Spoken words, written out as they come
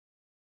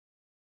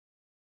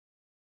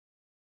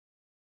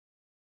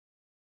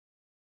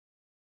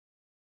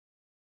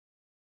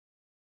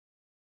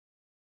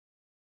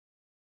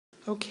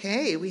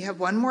Okay, we have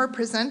one more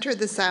presenter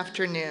this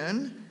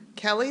afternoon,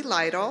 Kelli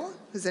Lytle,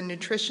 who's a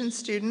nutrition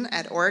student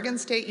at Oregon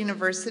State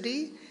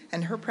University,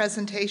 and her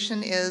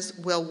presentation is,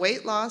 Will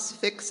Weight Loss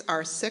Fix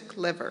Our Sick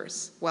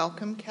Livers?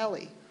 Welcome,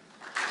 Kelli.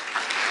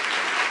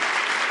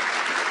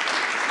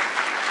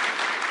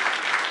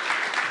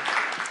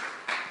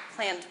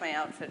 Planned my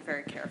outfit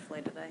very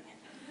carefully today.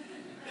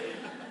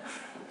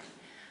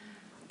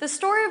 The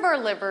story of our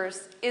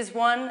livers is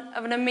one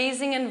of an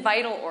amazing and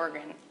vital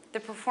organ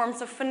that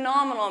performs a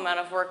phenomenal amount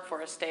of work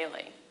for us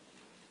daily.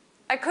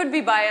 I could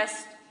be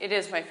biased, it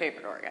is my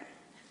favorite organ.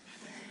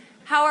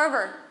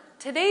 However,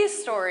 today's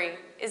story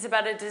is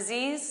about a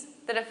disease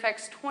that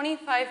affects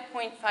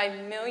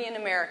 25.5 million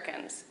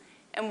Americans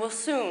and will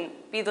soon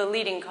be the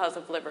leading cause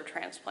of liver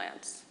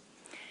transplants.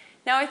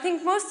 Now, I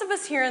think most of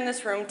us here in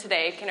this room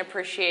today can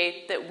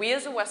appreciate that we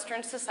as a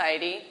Western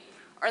society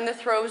are in the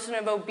throes of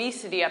an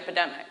obesity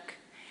epidemic,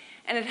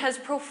 and it has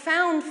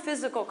profound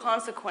physical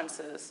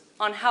consequences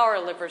on how our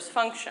livers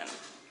function.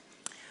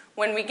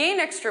 When we gain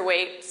extra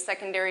weight,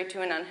 secondary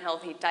to an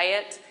unhealthy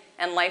diet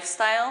and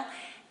lifestyle,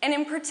 and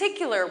in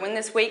particular when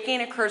this weight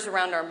gain occurs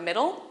around our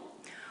middle,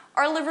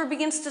 our liver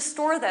begins to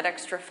store that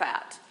extra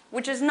fat,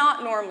 which is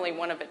not normally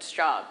one of its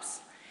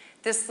jobs.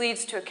 This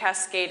leads to a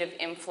cascade of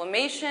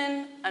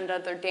inflammation and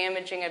other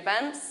damaging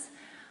events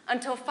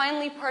until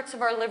finally parts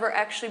of our liver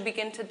actually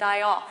begin to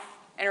die off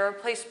and are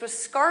replaced with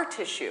scar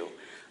tissue,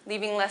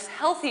 leaving less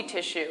healthy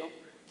tissue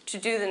to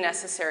do the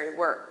necessary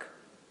work.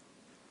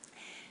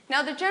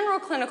 Now, the general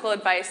clinical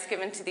advice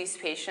given to these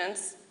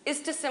patients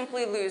is to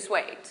simply lose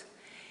weight.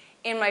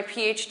 In my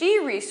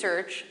PhD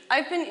research,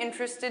 I've been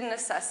interested in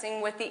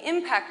assessing what the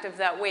impact of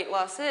that weight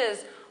loss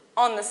is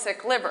on the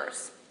sick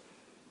livers.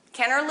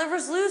 Can our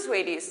livers lose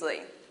weight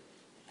easily?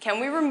 Can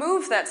we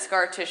remove that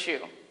scar tissue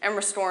and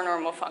restore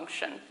normal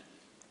function?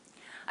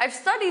 I've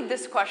studied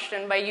this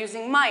question by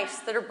using mice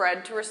that are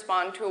bred to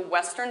respond to a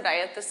Western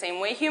diet the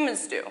same way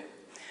humans do.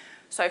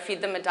 So I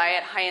feed them a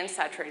diet high in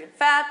saturated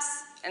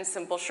fats and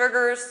simple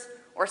sugars,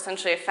 or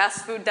essentially a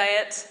fast food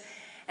diet,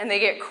 and they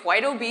get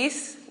quite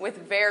obese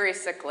with very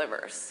sick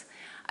livers.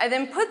 I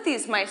then put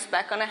these mice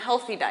back on a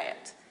healthy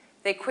diet.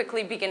 They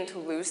quickly begin to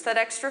lose that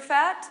extra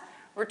fat,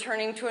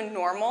 returning to a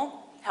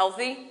normal,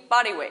 healthy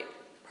body weight.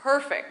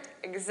 Perfect,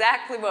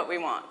 exactly what we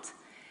want.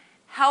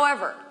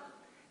 However,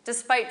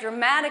 despite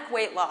dramatic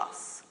weight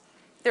loss,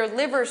 their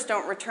livers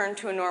don't return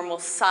to a normal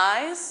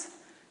size,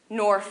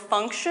 nor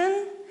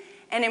function,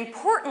 and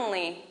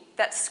importantly,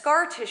 that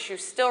scar tissue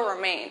still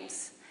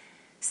remains.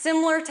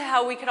 Similar to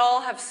how we could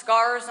all have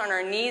scars on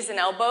our knees and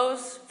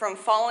elbows from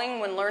falling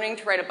when learning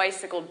to ride a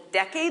bicycle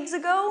decades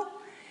ago,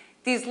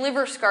 these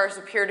liver scars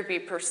appear to be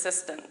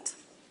persistent.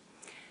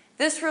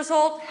 This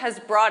result has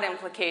broad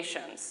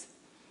implications.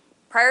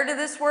 Prior to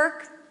this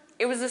work,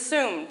 it was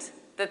assumed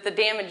that the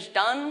damage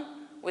done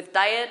with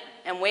diet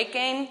and weight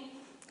gain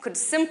could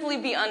simply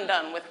be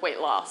undone with weight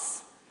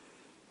loss.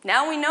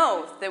 Now we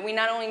know that we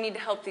not only need to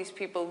help these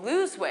people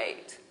lose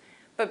weight,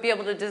 but be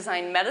able to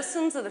design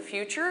medicines of the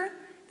future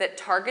that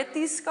target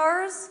these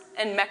scars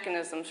and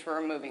mechanisms for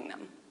removing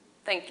them.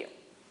 Thank you.